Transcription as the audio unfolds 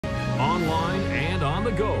online and on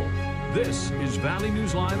the go. This is Valley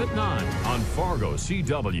News Live at 9 on Fargo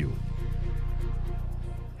CW.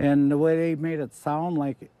 And the way they made it sound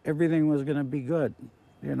like everything was going to be good.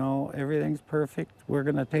 You know, everything's perfect. We're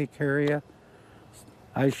going to take care of you.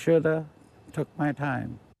 I should have took my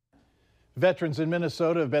time. Veterans in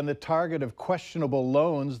Minnesota have been the target of questionable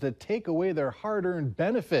loans that take away their hard-earned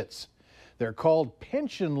benefits. They're called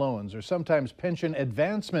pension loans or sometimes pension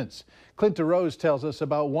advancements. Clint DeRose tells us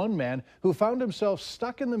about one man who found himself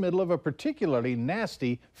stuck in the middle of a particularly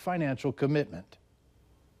nasty financial commitment.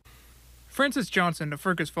 Francis Johnson of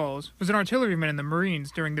Fergus Falls was an artilleryman in the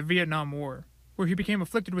Marines during the Vietnam War, where he became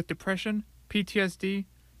afflicted with depression, PTSD,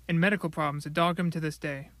 and medical problems that dog him to this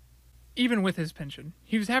day. Even with his pension,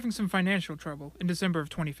 he was having some financial trouble in December of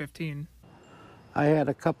 2015. I had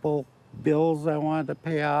a couple bills I wanted to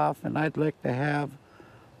pay off, and I'd like to have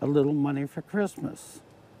a little money for Christmas.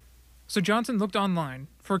 So Johnson looked online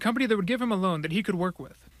for a company that would give him a loan that he could work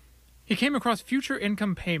with. He came across Future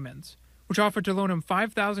Income Payments, which offered to loan him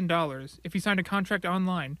 $5,000 if he signed a contract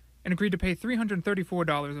online and agreed to pay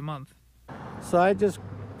 $334 a month. So I just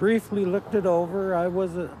briefly looked it over. I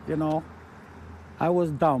was, I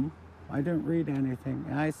was dumb. I didn't read anything.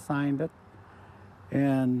 I signed it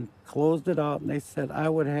and closed it out, and they said I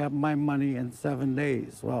would have my money in 7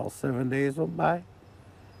 days. Well, 7 days went by,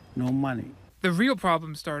 no money. The real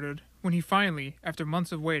problem started when he finally, after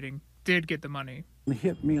months of waiting, did get the money. It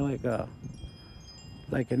hit me like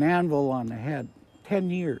an anvil on the head. 10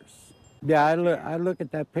 years. Yeah, I look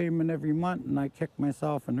at that payment every month, and I kick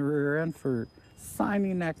myself in the rear end for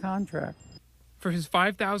signing that contract. For his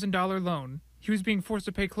 $5,000 loan, he was being forced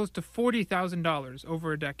to pay close to $40,000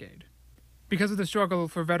 over a decade. Because of the struggle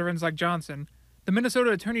for veterans like Johnson, the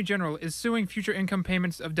Minnesota Attorney General is suing Future Income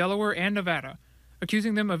Payments of Delaware and Nevada,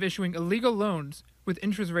 accusing them of issuing illegal loans with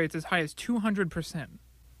interest rates as high as 200%.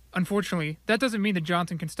 Unfortunately, that doesn't mean that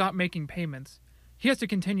Johnson can stop making payments. He has to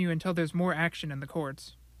continue until there's more action in the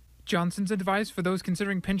courts. Johnson's advice for those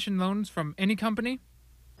considering pension loans from any company?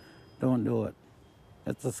 Don't do it.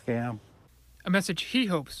 It's a scam. A message he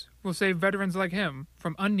hopes will save veterans like him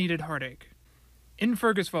from unneeded heartache. In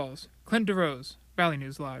Fergus Falls, Clint DeRose, Valley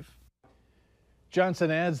News Live.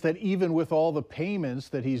 Johnson adds that even with all the payments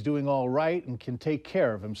that he's doing all right and can take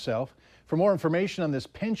care of himself. For more information on this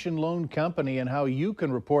pension loan company and how you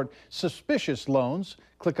can report suspicious loans,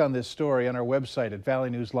 click on this story on our website at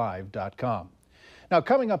valleynewslive.com. Now,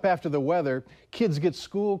 coming up after the weather, kids get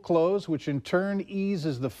school clothes, which in turn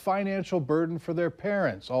eases the financial burden for their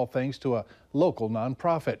parents, all thanks to a local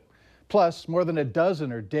nonprofit. Plus, more than a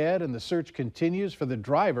dozen are dead, and the search continues for the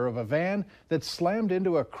driver of a van that slammed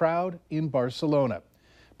into a crowd in Barcelona.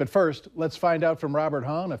 But first, let's find out from Robert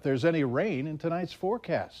Hahn if there's any rain in tonight's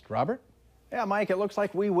forecast. Robert? Yeah, Mike, it looks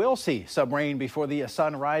like we will see some rain before the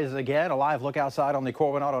sun rises again. A live look outside on the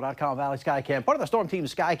CorwinAuto.com Valley Skycam. Part of the Storm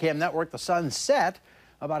Team's Skycam network. The sun set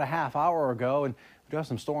about a half hour ago, and we do have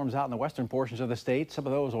some storms out in the western portions of the state. Some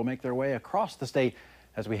of those will make their way across the state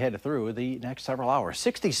as we head through the next several hours.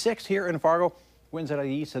 66 here in Fargo. Winds out of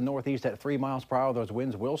the east and northeast at 3 miles per hour. Those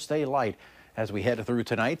winds will stay light as we head through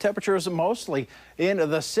tonight. Temperatures mostly in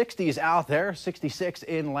the 60s out there. 66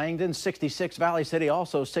 in Langdon, 66 Valley City,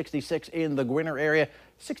 also 66 in the Gwinner area,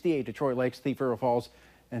 68 Detroit Lakes, Thief River Falls,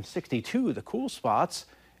 and 62 the cool spots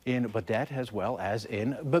in Baudette as well as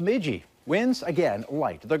in Bemidji. Winds, again,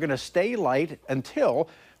 light. They're going to stay light until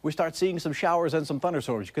we start seeing some showers and some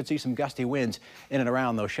thunderstorms. You could see some gusty winds in and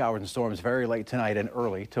around those showers and storms very late tonight and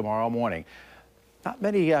early tomorrow morning. Not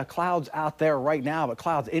many clouds out there right now, but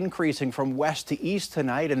clouds increasing from west to east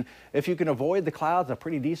tonight. And if you can avoid the clouds, a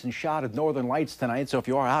pretty decent shot at northern lights tonight. So if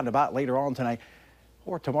you are out and about later on tonight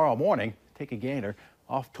or tomorrow morning, take a gander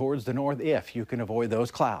off towards the north if you can avoid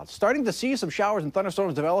those clouds. Starting to see some showers and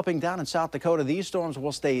thunderstorms developing down in South Dakota. These storms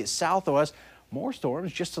will stay south of us. More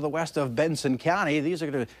storms just to the west of Benson County. These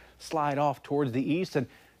are going to slide off towards the east, and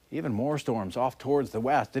even more storms off towards the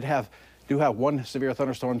west. Do have one severe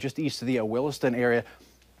thunderstorm just east of the Williston area.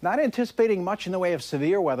 Not anticipating much in the way of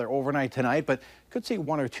severe weather overnight tonight, but could see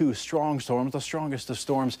one or two strong storms, the strongest of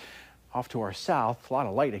storms off to our south. A lot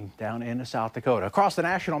of lightning down in South Dakota. Across the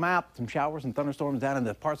national map, some showers and thunderstorms down in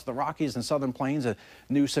the parts of the Rockies and Southern Plains. A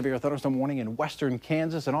new severe thunderstorm warning in western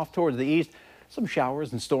Kansas, and off towards the east, some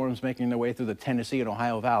showers and storms making their way through the Tennessee and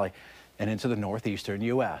Ohio Valley and into the northeastern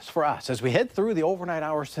U.S. For us, as we head through the overnight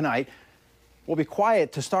hours tonight, we'll be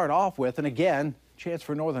quiet to start off with, and again, chance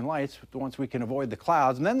for northern lights once we can avoid the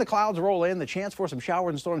clouds. And then the clouds roll in. The chance for some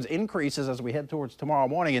showers and storms increases as we head towards tomorrow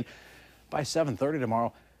morning. And by 7:30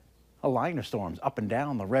 tomorrow, a line of storms up and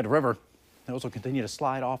down the Red River. Those will continue to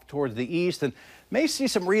slide off towards the east and may see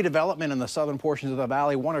some redevelopment in the southern portions of the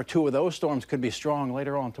valley. One or two of those storms could be strong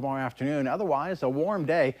later on tomorrow afternoon. Otherwise, a warm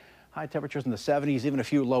day. High temperatures in the 70s, even a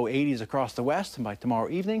few low 80s across the west. And by tomorrow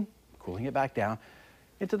evening, cooling it back down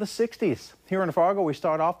into the 60s. Here in Fargo, we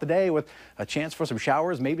start off the day with a chance for some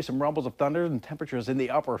showers, maybe some rumbles of thunder, and temperatures in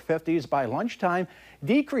the upper 50s. By lunchtime,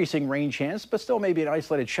 decreasing rain chance, but still maybe an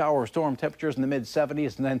isolated shower or storm. Temperatures in the mid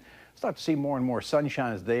 70s, and then start to see more and more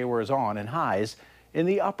sunshine as the day wears on, and highs in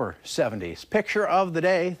the upper 70s. Picture of the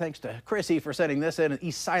day, thanks to Chrissy for setting this in, an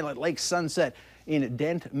East Silent Lake sunset in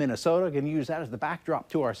Dent, Minnesota. Going to use that as the backdrop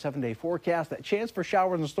to our 7-day forecast. That chance for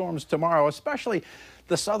showers and storms tomorrow, especially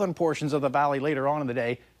the southern portions of the valley later on in the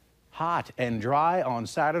day. Hot and dry on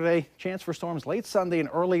Saturday. Chance for storms late Sunday and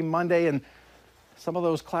early Monday, and some of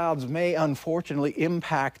those clouds may unfortunately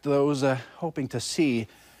impact those hoping to see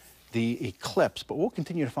the eclipse, but we'll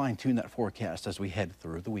continue to fine-tune that forecast as we head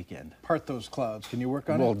through the weekend. Part those clouds. Can you work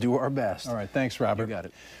on it? We'll do our best. All right, thanks, Robert. You got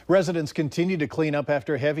it. Residents continue to clean up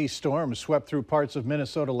after heavy storms swept through parts of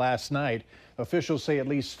Minnesota last night. Officials say at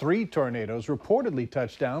least 3 tornadoes reportedly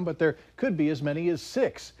touched down, but there could be as many as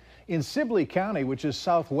 6. In Sibley County, which is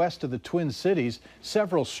southwest of the Twin Cities,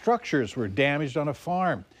 several structures were damaged on a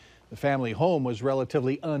farm. The family home was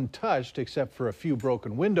relatively untouched except for a few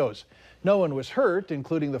broken windows. No one was hurt,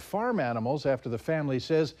 including the farm animals, after the family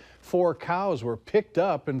says 4 cows were picked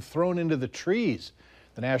up and thrown into the trees.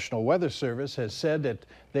 The National Weather Service has said that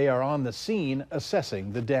they are on the scene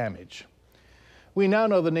assessing the damage. We now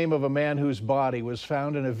know the name of a man whose body was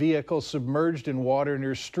found in a vehicle submerged in water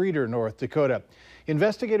near Streator, North Dakota.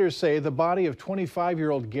 Investigators say the body of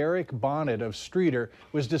 25-year-old Garrick Bonnet of Streator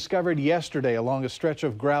was discovered yesterday along a stretch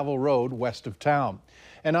of gravel road west of town.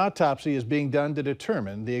 An autopsy is being done to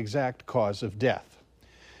determine the exact cause of death.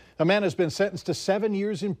 A man has been sentenced to 7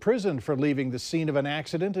 years in prison for leaving the scene of an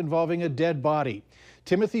accident involving a dead body.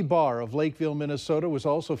 Timothy Barr of Lakeville, Minnesota, was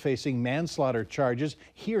also facing manslaughter charges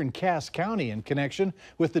here in Cass County in connection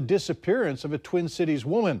with the disappearance of a Twin Cities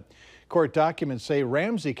woman. Court documents say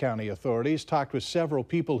Ramsey County authorities talked with several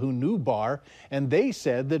people who knew Barr, and they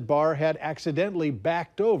said that Barr had accidentally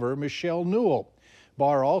backed over Michelle Newell.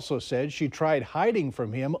 Barr also said she tried hiding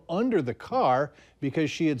from him under the car because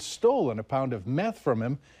she had stolen a pound of meth from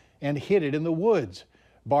him and hid it in the woods.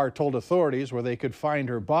 Barr told authorities where they could find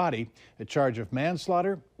her body. A charge of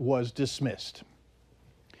manslaughter was dismissed.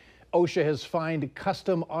 OSHA has fined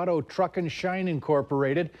Custom Auto Truck and Shine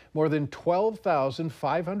Incorporated more than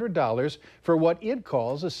 $12,500 for what it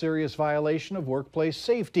calls a serious violation of workplace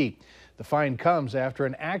safety. The fine comes after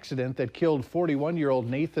an accident that killed 41-year-old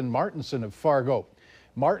Nathan Martinson of Fargo.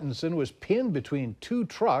 Martinson was pinned between 2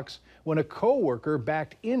 trucks when a co-worker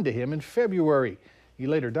backed into him in February. He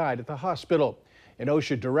later died at the hospital. An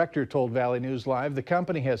OSHA director told Valley News Live the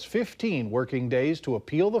company has 15 working days to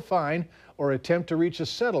appeal the fine or attempt to reach a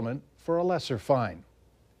settlement for a lesser fine.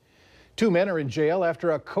 2 men are in jail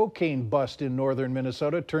after a cocaine bust in northern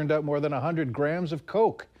Minnesota turned up more than 100 grams of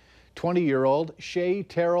coke. 20-year-old Shay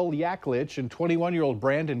Terrell Yaklich and 21-year-old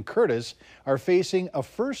Brandon Curtis are facing a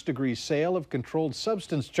first-degree sale of controlled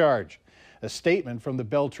substance charge. A statement from the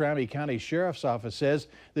Beltrami County Sheriff's Office says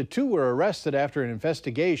the 2 were arrested after an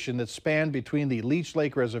investigation that spanned between the Leech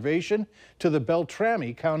Lake Reservation to the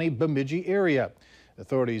Beltrami County Bemidji area.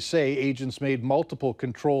 Authorities say agents made multiple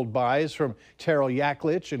controlled buys from Terrell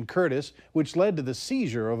Yaklich and Curtis, which led to the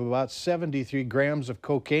seizure of about 73 grams of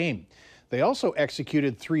cocaine. They also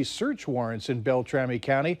executed 3 search warrants in Beltrami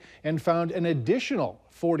County and found an additional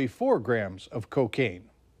 44 grams of cocaine.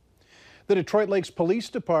 The Detroit Lakes Police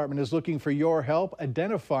Department is looking for your help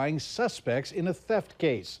identifying suspects in a theft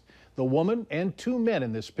case. The woman and 2 men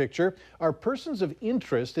in this picture are persons of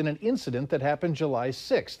interest in an incident that happened July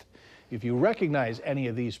 6th. If you recognize any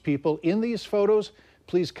of these people in these photos,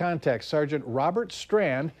 please contact Sergeant Robert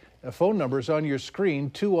Strand. The phone number is on your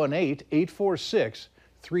screen,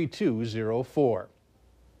 218-846-3204.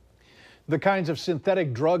 The kinds of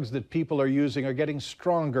synthetic drugs that people are using are getting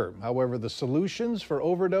stronger. However, the solutions for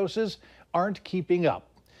overdoses aren't keeping up.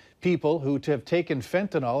 People who have taken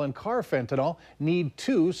fentanyl and carfentanil need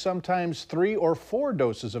 2, sometimes 3 or 4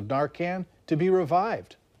 doses of Narcan to be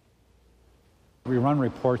revived. We run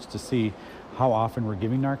reports to see how often we're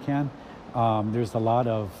giving Narcan. There's a lot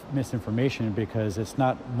of misinformation because it's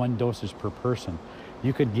not 1 dosage per person.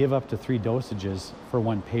 You could give up to 3 dosages for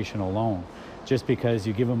 1 patient alone. Just because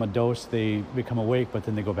you give them a dose, they become awake, but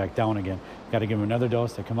then they go back down again. Got to give them another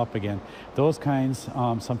dose, they come up again. Those kinds,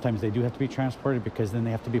 sometimes they do have to be transported because then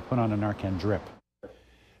they have to be put on a Narcan drip.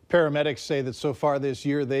 Paramedics say that so far this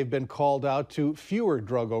year they've been called out to fewer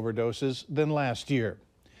drug overdoses than last year.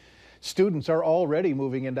 Students are already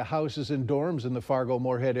moving into houses and dorms in the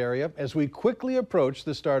Fargo-Moorhead area as we quickly approach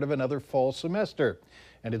the start of another fall semester.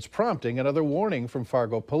 And it's prompting another warning from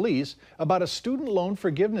Fargo police about a student loan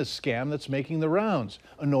forgiveness scam that's making the rounds,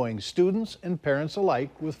 annoying students and parents alike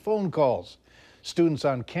with phone calls. Students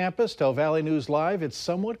on campus tell Valley News Live it's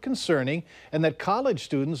somewhat concerning and that college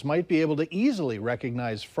students might be able to easily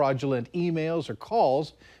recognize fraudulent emails or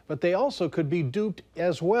calls, but they also could be duped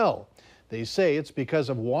as well. They say it's because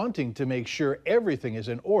of wanting to make sure everything is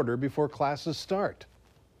in order before classes start.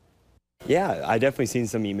 Yeah, I definitely seen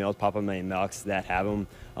some emails pop up in my inbox that have them,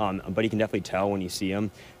 but you can definitely tell when you see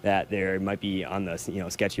them that they might be on the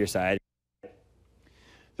sketchier side.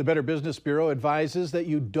 The Better Business Bureau advises that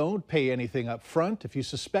you don't pay anything up front if you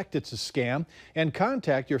suspect it's a scam, and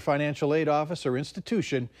contact your financial aid office or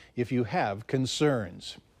institution if you have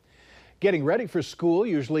concerns. Getting ready for school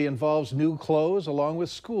usually involves new clothes along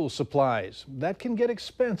with school supplies. That can get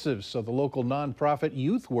expensive, so the local nonprofit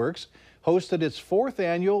YouthWorks hosted its 4th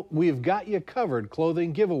annual We've Got You Covered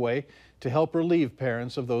clothing giveaway to help relieve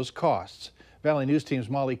parents of those costs. Valley News Team's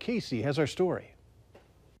Molly Casey has our story.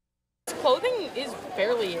 Clothing is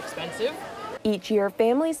fairly expensive. Each year,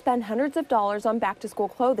 families spend hundreds of dollars on back-to-school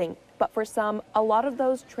clothing, but for some, a lot of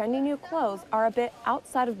those trendy new clothes are a bit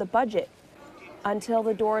outside of the budget. Until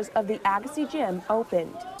the doors of the Agassiz Gym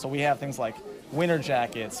opened. So we have things like winter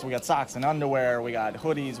jackets, we got socks and underwear, we got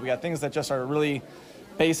hoodies, we got things that just are really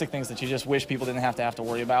basic things that you just wish people didn't have to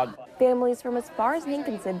worry about. Families from as far as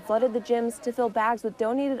Hankinson flooded the gyms to fill bags with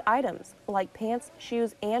donated items like pants,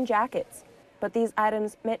 shoes, and jackets. But these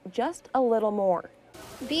items meant just a little more.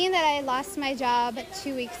 Being that I lost my job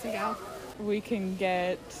 2 weeks ago. We can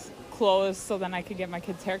get clothes so then I could get my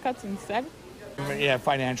kids' haircuts instead. Yeah,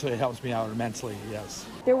 financially it helps me out immensely, yes.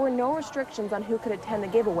 There were no restrictions on who could attend the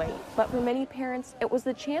giveaway, but for many parents, it was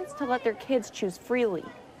the chance to let their kids choose freely.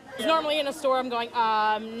 Normally in a store, I'm going,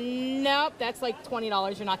 nope, that's like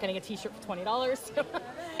 $20. You're not getting a t-shirt for $20.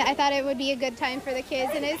 I thought it would be a good time for the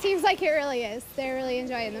kids, and it seems like it really is. They're really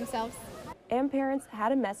enjoying themselves. And parents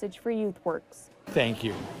had a message for YouthWorks. Thank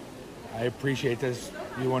you. I appreciate this.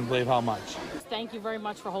 You wouldn't believe how much. Thank you very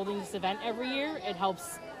much for holding this event every year. It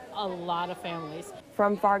helps a lot of families.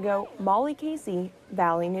 From Fargo, Molly Casey,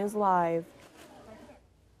 Valley News Live.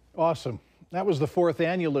 Awesome. That was the 4th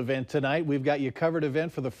annual event tonight. We've Got You Covered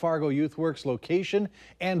event for the Fargo YouthWorks location,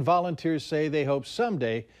 and volunteers say they hope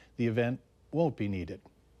someday the event won't be needed.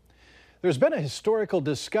 There's been a historical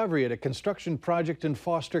discovery at a construction project in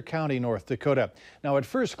Foster County, North Dakota. Now, at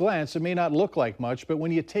first glance, it may not look like much, but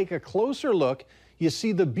when you take a closer look, you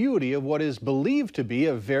see the beauty of what is believed to be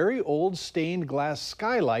a very old stained glass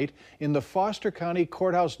skylight in the Foster County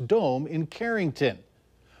Courthouse dome in Carrington.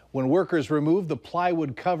 When workers removed the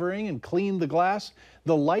plywood covering and cleaned the glass,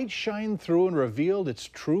 the light shined through and revealed its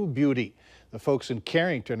true beauty. The folks in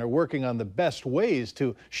Carrington are working on the best ways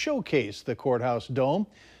to showcase the courthouse dome.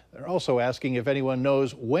 They're also asking if anyone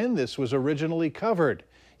knows when this was originally covered.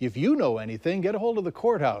 If you know anything, get a hold of the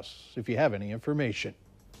courthouse if you have any information.